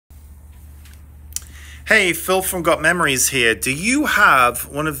Hey, Phil from Got Memories here. Do you have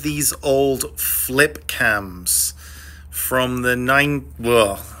one of these old Flipcams from the early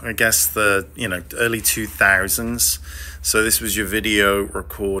 2000s? So this was your video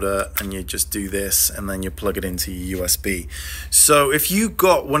recorder and you just do this and then you plug it into your USB. So if you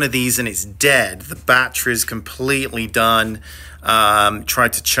got one of these and it's dead, the battery's completely done, try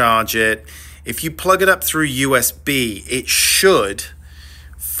to charge it. If you plug it up through USB, it should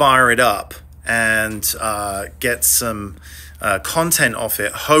fire it up and get some content off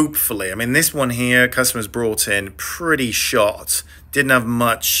it, hopefully. I mean, this one here, customers brought in pretty shot. Didn't have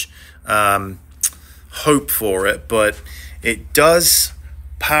much hope for it, but it does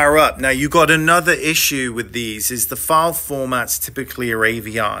power up. Now, you got another issue with these, is the file formats typically are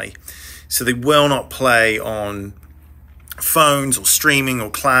AVI, so they will not play on phones or streaming or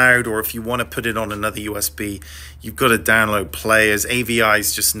cloud, or if you want to put it on another USB, you've got to download players. AVI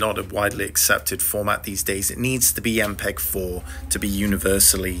is just not a widely accepted format these days. It needs to be mp4 to be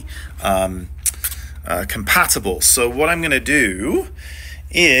universally compatible. So what I'm going to do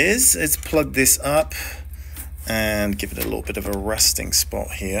is plug this up and give it a little bit of a resting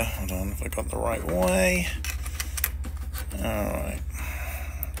spot here. Hold on, if I got the right way. All right.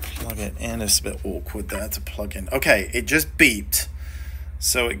 Plug it in. It's a bit awkward there to plug in. Okay, it just beeped.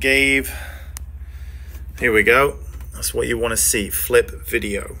 So it gave, here we go. That's what you want to see, flip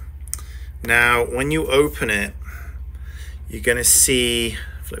video. Now, when you open it, you're going to see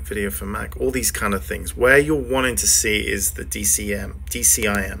flip video for Mac, all these kind of things. Where you're wanting to see is the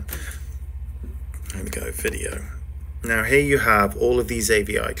DCIM. There we go, video. Now here you have all of these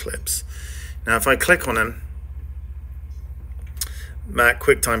AVI clips. Now if I click on them, Mac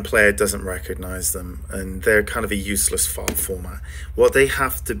QuickTime Player doesn't recognize them, and they're kind of a useless file format. What they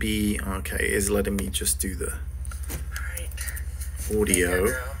have to be, okay, is letting me just do the audio. Good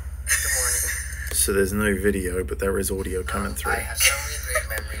morning. So there's no video, but there is audio coming through. I have so many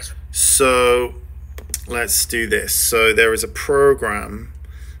great memories. So let's do this. So there is a program,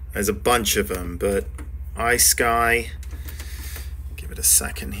 there's a bunch of them, but iSky, give it a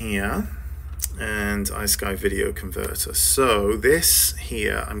second here. And iSky Video Converter. So this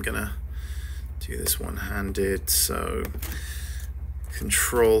here, I'm gonna do this one-handed. So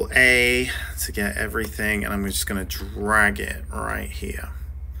Control A to get everything, and I'm just gonna drag it right here.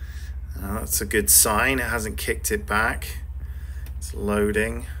 That's a good sign. It hasn't kicked it back. It's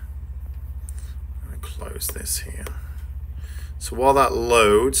loading. I'm gonna close this here. So while that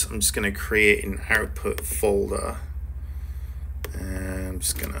loads, I'm just gonna create an output folder. And I'm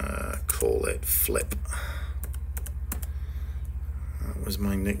just gonna call it Flip. That was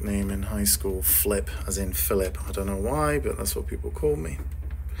my nickname in high school, Flip, as in Philip. I don't know why, but that's what people call me.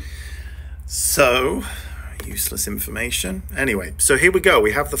 So, useless information. Anyway, so here we go.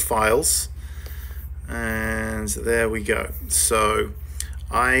 We have the files, and there we go. So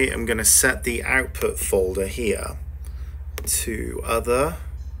I am gonna set the output folder here to other,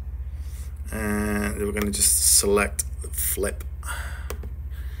 and we're gonna just select the Flip.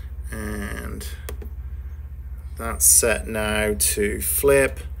 And that's set now to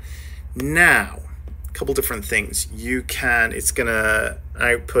Flip. Now, a couple different things. You can, it's gonna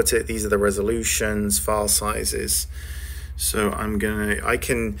output it. These are the resolutions, file sizes. So I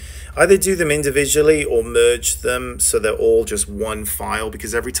can either do them individually or merge them so they're all just one file,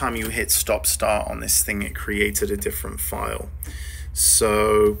 because every time you hit stop start on this thing, it created a different file.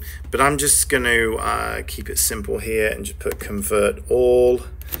 So, but I'm just gonna keep it simple here and just put convert all.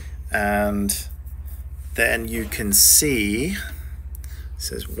 And then you can see, it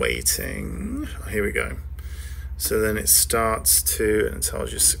says waiting. Here we go. So then it starts to, and it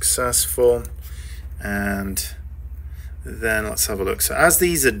tells you successful. And then let's have a look. So as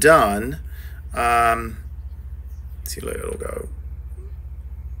these are done, see, look, it'll go.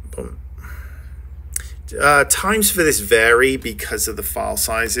 Boom. Times for this vary because of the file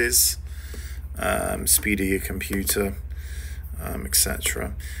sizes, speed of your computer,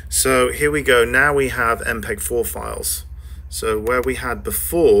 etc. So here we go. Now we have mp4 files. So where we had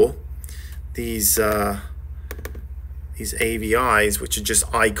before these AVIs, which are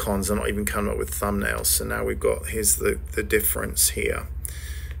just icons, they're not even coming up with thumbnails. So now we've got, here's the difference here.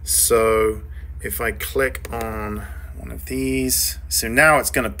 So if I click on one of these, so now it's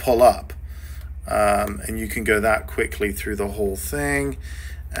going to pull up, and you can go that quickly through the whole thing,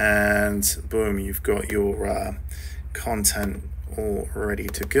 and boom, you've got your content all ready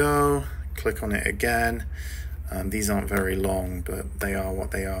to go. Click on it again. These aren't very long, but they are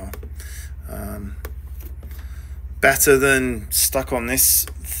what they are. Better than stuck on this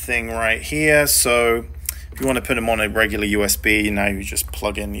thing right here. So if you want to put them on a regular USB, now you just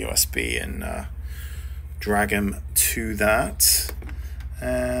plug in the USB and drag them to that.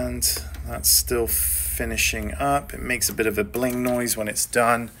 And that's still finishing up. It makes a bit of a bling noise when it's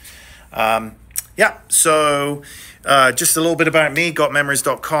done. Yeah, so just a little bit about me,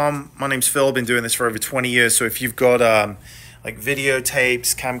 gotmemories.com. My name's Phil, been doing this for over 20 years. So if you've got like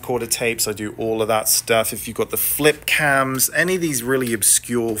videotapes, camcorder tapes, I do all of that stuff. If you've got the Flipcams, any of these really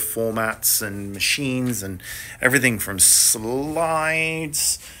obscure formats and machines and everything from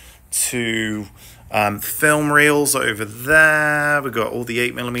slides to film reels over there. We've got all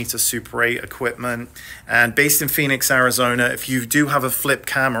the 8mm Super 8 equipment. And based in Phoenix, Arizona, if you do have a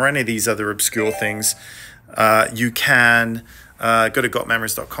Flipcam or any of these other obscure things, you can go to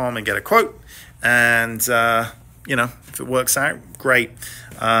gotmemories.com and get a quote. And, you know, if it works out, great.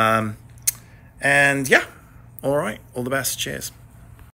 And yeah, all right, all the best. Cheers.